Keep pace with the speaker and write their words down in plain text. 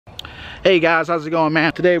Hey guys, how's it going,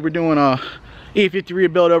 man? Today we're doing a E50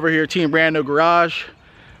 rebuild over here at Team Rando Garage.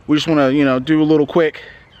 We just want to, do a little quick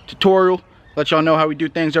tutorial, let y'all know how we do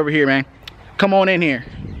things over here, man. Come on in here.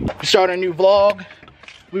 We started a new vlog.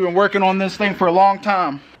 We've been working on this thing for a long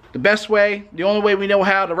time. The best way, the only way we know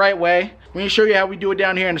how, the right way. We're gonna show you how we do it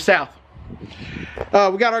down here in the South.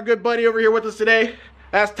 We got our good buddy over here with us today.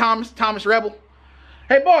 That's Thomas Rebel.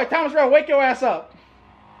 Hey boy, Thomas Rebel, wake your ass up.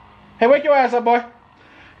 Hey, wake your ass up, boy.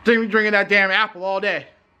 Drinking that damn apple all day.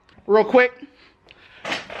 Real quick,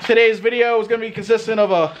 today's video is going to be consistent of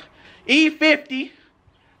a E50.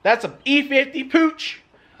 That's a E50 Puch.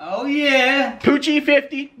 Oh yeah. Puch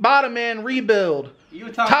E50 bottom end rebuild. You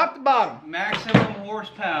were talking top to bottom. Maximum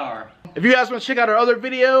horsepower. If you guys want to check out our other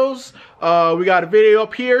videos, we got a video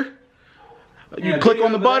up here. You click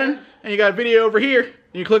on the button, and you got a video over here.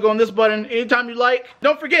 You click on this button anytime you like.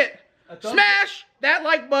 Don't forget, smash that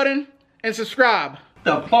like button and subscribe.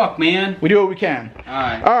 The fuck, man? We do what we can.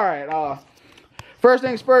 Alright, first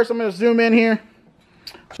things first, I'm going to zoom in here.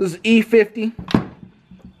 This is E50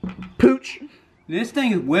 Puch. This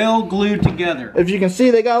thing is well glued together. If you can see,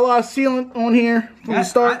 they got a lot of sealant on here from the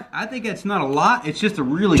start. I think it's not a lot. It's just a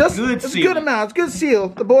really good seal. It's a good amount. It's good seal.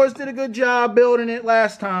 The boys did a good job building it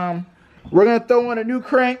last time. We're going to throw in a new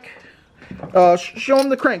crank. Show them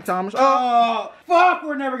the crank, Thomas. Oh, fuck,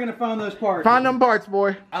 we're never going to find those parts. Find them parts,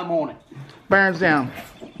 boy. I'm on it. Bearings down.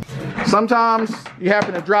 Sometimes you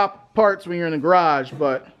happen to drop parts when you're in the garage,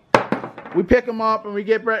 but we pick them up and we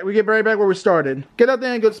get right back where we started. Get out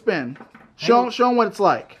there and good spin. Show them what it's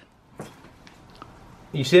like.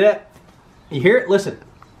 You see that? You hear it? Listen.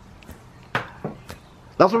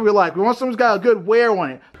 That's what we like. We want someone's got a good wear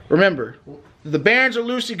on it. Remember, the bearings are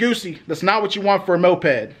loosey-goosey. That's not what you want for a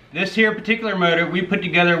moped. This here particular motor we put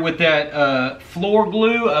together with that floor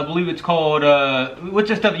glue. I believe it's called, what's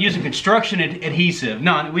that stuff using construction adhesive?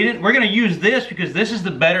 No, we didn't. We're going to use this because this is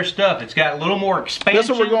the better stuff. It's got a little more expansion. That's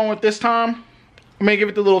what we're going with this time. I'm going to give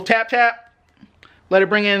it the little tap. Let it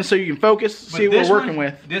bring in so you can focus, see what we're working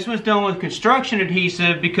with. This was done with construction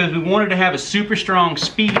adhesive because we wanted to have a super strong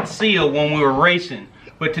speed seal when we were racing.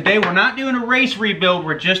 But today we're not doing a race rebuild,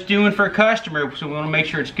 we're just doing for a customer, so we want to make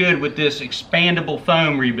sure it's good with this expandable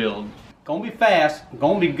foam rebuild. Gonna be fast,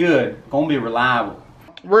 gonna be good, gonna be reliable.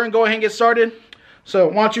 We're gonna go ahead and get started, so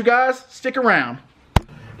why don't you guys stick around.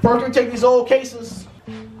 First we're gonna take these old cases,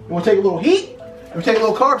 we're gonna take a little heat, and we're gonna take a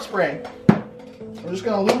little carb spray. We're just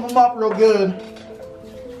gonna lube them up real good,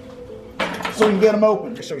 so we can get them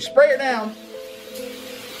open. So we spray it down,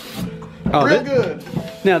 real good.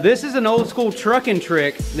 Now this is an old school trucking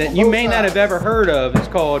trick that you may not have ever heard of. It's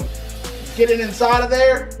called get it inside of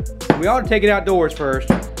there. We ought to take it outdoors first.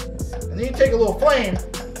 And then you take a little flame.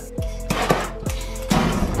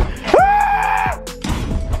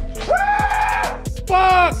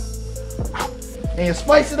 Fuck! And you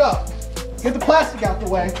spice it up. Get the plastic out the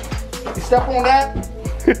way. You step on that.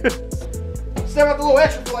 Step out the little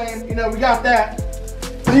extra flame. We got that.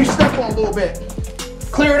 Then you step on a little bit.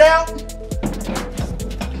 Clear it out.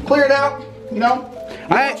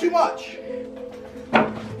 Not too much.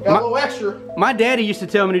 Got a little extra. My daddy used to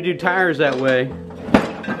tell me to do tires that way.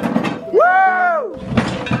 Woo!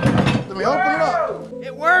 Let me open it up.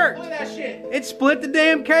 It worked. Look at that shit. It split the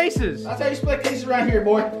damn cases. That's how you split cases around here,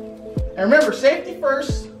 boy. And remember, safety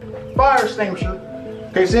first, fire extinguisher,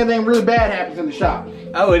 in case anything really bad happens in the shop.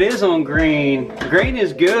 Oh, it is on green. Green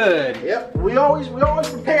is good. Yep, we always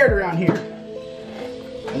prepared around here.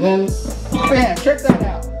 And then, bam, check that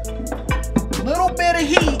out. A little bit of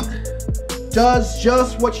heat does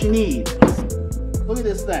just what you need. Look at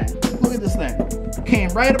this thing. Look at this thing. Came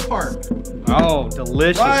right apart. Oh,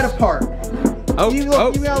 delicious. Right apart. Oh, you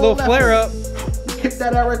got a little flare up. Kick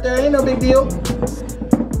that out right there. Ain't no big deal.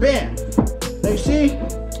 Bam. Now you see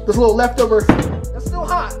this little leftover. That's still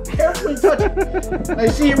hot. Careful when you touch it. Now you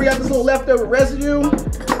see here we got this little leftover residue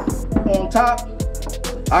on top.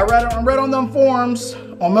 I read on them forums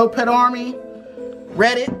on Moped Army,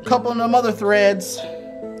 Reddit, a couple of them other threads,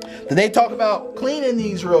 that they talk about cleaning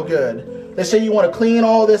these real good. They say you want to clean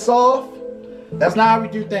all this off. That's not how we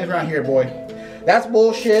do things around here, boy. That's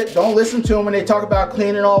bullshit. Don't listen to them when they talk about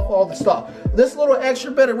cleaning off all the stuff. This little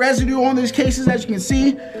extra bit of residue on these cases, as you can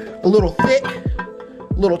see, a little thick,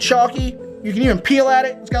 a little chalky. You can even peel at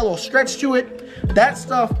it. It's got a little stretch to it. That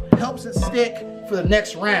stuff helps it stick for the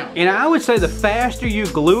next round. And I would say the faster you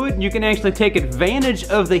glue it, you can actually take advantage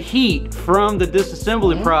of the heat from the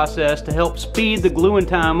disassembly process to help speed the gluing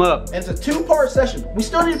time up. And it's a two-part session. We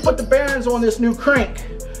still need to put the bearings on this new crank.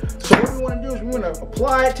 So what we want to do is we want to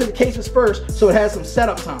apply it to the cases first so it has some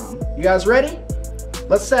setup time. You guys ready?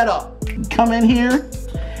 Let's set up. Come in here.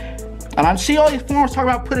 And I see all these forums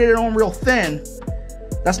talking about putting it on real thin.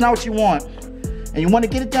 That's not what you want. And you want to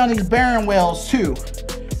get it down these bearing wells too.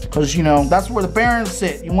 Because, you know, that's where the bearings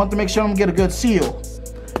sit. You want to make sure them get a good seal.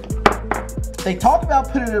 They talk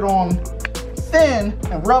about putting it on thin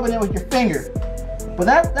and rubbing it with your finger. But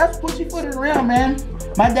that's pussyfooted around, man.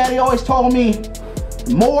 My daddy always told me,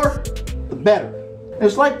 the more, the better.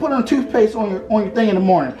 It's like putting a toothpaste on your thing in the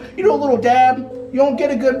morning. You do a little dab, you don't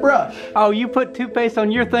get a good brush. Oh, you put toothpaste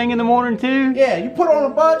on your thing in the morning too? Yeah, you put it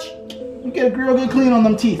on a bunch, you get a real good clean on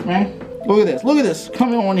them teeth, man. Look at this. Look at this.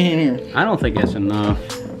 Coming on in here. I don't think that's enough.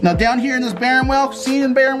 Now down here in this bearing well, see the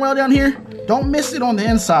bearing well down here? Don't miss it on the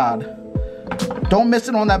inside. Don't miss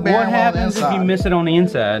it on that bearing well on the inside. What happens if you miss it on the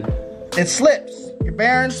inside? It slips. Your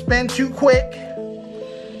bearings spin too quick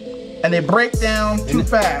and they break down too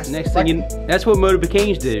fast. Next thing that's what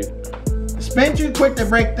motorbikes do. Spin too quick, they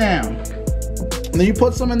break down. And then you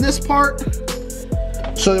put some in this part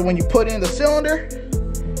so that when you put in the cylinder,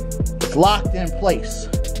 it's locked in place.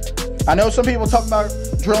 I know some people talk about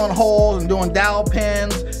drilling holes and doing dowel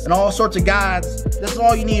pins and all sorts of guides. This is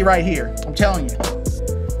all you need right here, I'm telling you.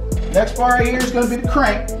 Next part right here is going to be the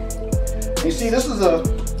crank. You see, this is a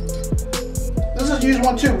used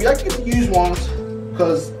one too. We like to get the used ones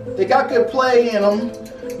because they got good play in them.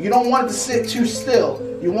 You don't want it to sit too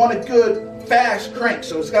still. You want a good, fast crank,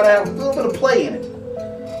 so it's got to have a little bit of play in it.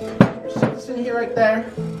 Set this in here right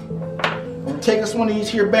there. We're going to take us one of these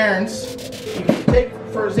here bearings. You can take,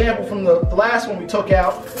 for example, from the last one we took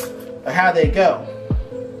out, how they go.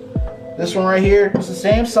 This one right here, it's the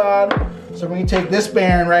same side. So we're going to take this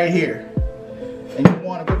bearing right here. And you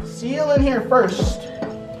want to put the seal in here first.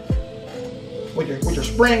 With your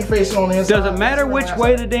spring facing on the inside. Does it matter which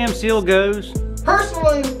way the damn seal goes?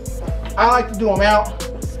 Personally, I like to do them out.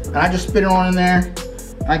 And I just spit it on in there.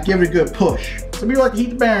 And I give it a good push. Some people like to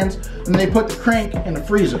heat the bearings and they put the crank in the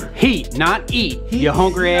freezer. Heat, not eat. Heat, you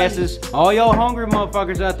hungry asses. All y'all hungry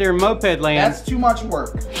motherfuckers out there in moped land. That's too much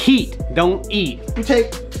work. Heat, don't eat. You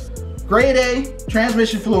take grade A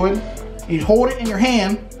transmission fluid. You hold it in your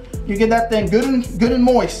hand. You get that thing good and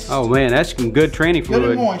moist. Oh man, that's some good training fluid.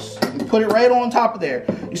 Good and moist. You put it right on top of there.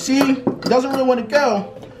 You see, it doesn't really want to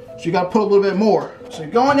go, so you got to put a little bit more. So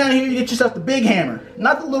you're going down here, you get yourself the big hammer,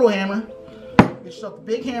 not the little hammer. Get yourself the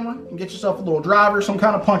big hammer and get yourself a little driver, some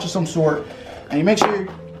kind of punch of some sort. And you make sure you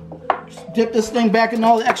dip this thing back in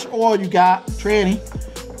all the extra oil you got, tranny.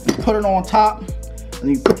 You put it on top,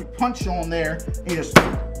 and you put your punch on there, and you just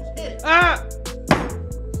hit it. Ah!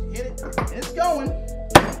 Hit it, and it's going.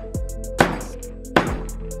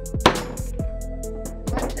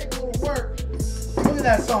 Work. Look at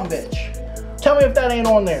that son of a bitch. Tell me if that ain't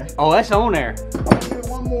on there. Oh, that's on there. I'm gonna give it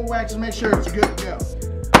one more wax to make sure it's good to go.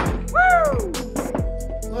 Woo!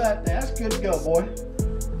 Look at that thing. That's good to go, boy.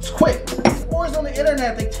 It's quick. These boys on the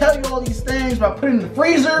internet, they tell you all these things about putting it in the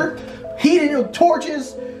freezer, heating your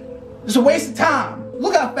torches. It's a waste of time.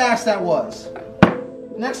 Look how fast that was.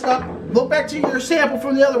 Next up, look back to your sample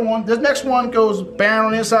from the other one. This next one goes bearing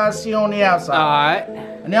on the inside, seal on the outside. All right.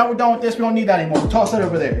 And now we're done with this. We don't need that anymore. Toss that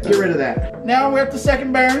over there. Get rid of that. Now we're at the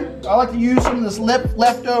second bearing. I like to use some of this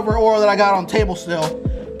leftover oil that I got on table still,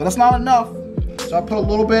 but that's not enough. So I put a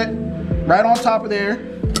little bit right on top of there.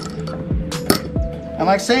 And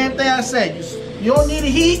like same thing I said, you don't need a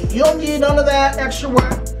heat. You don't need none of that extra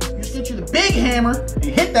work. You just get you the big hammer and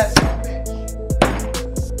hit that son of a bitch.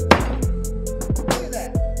 Look at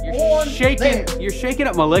that. You're shaking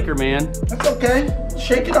up my liquor, man. That's okay.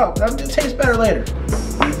 Shake it up. That'll taste better later.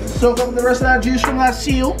 Soak up the rest of that juice from that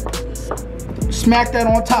seal. Smack that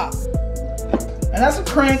on top. And that's a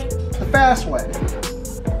crank the fast way.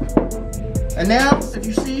 And now, if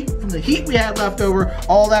you see, from the heat we had left over,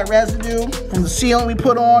 all that residue from the sealant we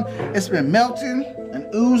put on, it's been melting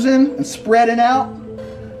and oozing and spreading out.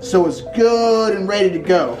 So it's good and ready to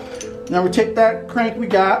go. Now we take that crank we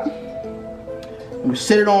got and we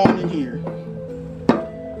sit it on in here.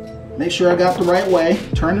 Make sure I got the right way.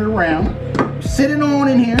 Turn it around. Sit it on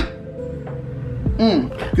in here.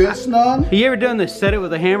 Good snug. You ever done the set it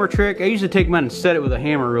with a hammer trick? I usually take mine and set it with a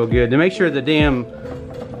hammer real good to make sure the damn.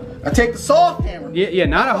 I take the soft hammer. Yeah,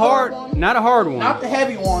 not a hard one. Not a hard one. Not the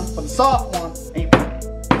heavy one, but the soft one. And you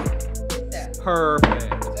hit that. Perfect.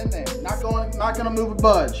 It's in there. Not gonna move a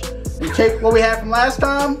budge. And you take what we had from last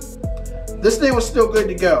time. This thing was still good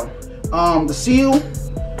to go. The seal.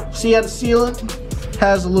 See how the sealant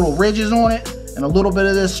has the little ridges on it and a little bit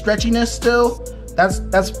of this stretchiness still.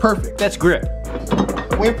 That's perfect. That's grip.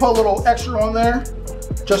 We put a little extra on there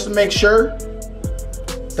just to make sure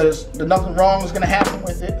that nothing wrong is gonna happen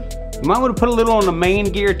with it. You might want to put a little on the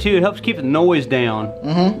main gear too. It helps keep the noise down.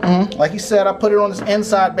 Like you said, I put it on this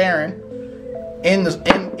inside bearing. in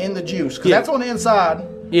the juice, because that's on the inside.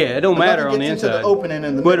 Yeah, it don't matter on the inside. Into the opening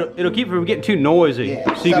in the but middle. it'll keep it from getting too noisy,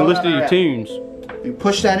 Yeah, so you can listen to your tunes. You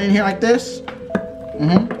push that in here like this,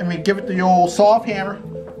 and we give it the old soft hammer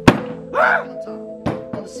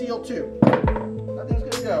on the seal too. Nothing's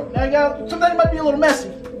gonna go. Now you got something that might be a little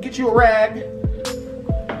messy. Get you a rag.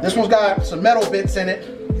 This one's got some metal bits in it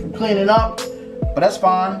from cleaning up, but that's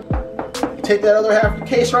fine. You take that other half of the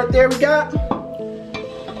case right there we got.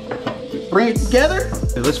 Bring it together.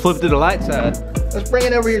 So let's flip to the light side. Let's bring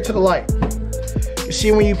it over here to the light. You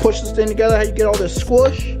see when you push this thing together, how you get all this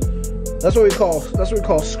squish? That's what we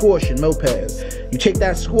call squish in moped. You take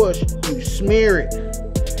that squish, you smear it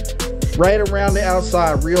right around the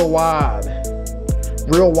outside, real wide.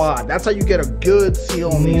 Real wide. That's how you get a good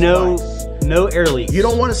seal on these bikes. No air leaks. You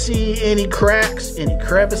don't want to see any cracks, any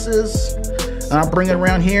crevices. And I bring it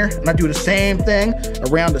around here, and I do the same thing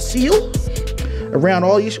around the seal, around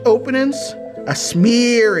all these openings. I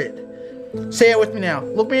smear it. Say it with me now.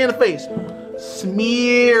 Look me in the face.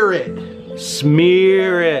 Smear it.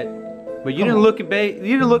 Smear it. But you didn't look at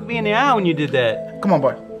me in the eye when you did that. Come on,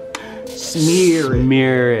 boy. Smear it.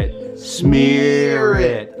 Smear it. Smear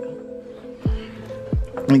it.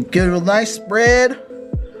 And get a nice spread,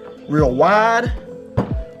 real wide,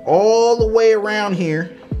 all the way around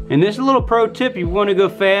here. And this is a little pro tip: you want to go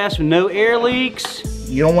fast with no air leaks.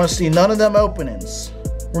 You don't want to see none of them openings.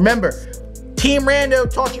 Remember, Team Rando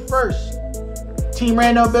taught you first. Team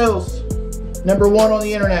Rando Bills, #1 on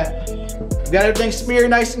the internet. We got everything smeared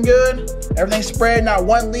nice and good. Everything spread, not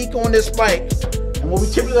one leak on this bike. And what we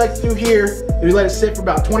typically like to do here is we let it sit for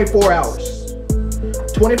about 24 hours.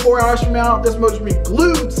 24 hours from now, this motor's gonna be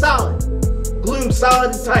glued solid and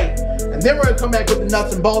tight. And then we're gonna come back with the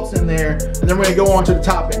nuts and bolts in there, and then we're gonna go on to the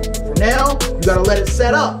top end. For now, you gotta let it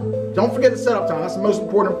set up. Don't forget the setup time, that's the most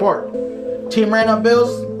important part. Team Rando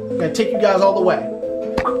Bills, gonna take you guys all the way.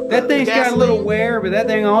 That thing's got a little wear, but that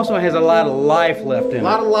thing also has a lot of life left in it. A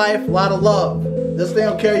lot of life, a lot of love. This thing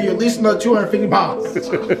will carry you at least another 250 pounds.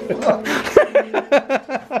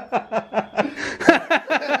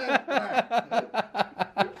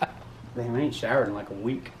 Damn, I ain't showered in like a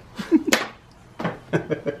week.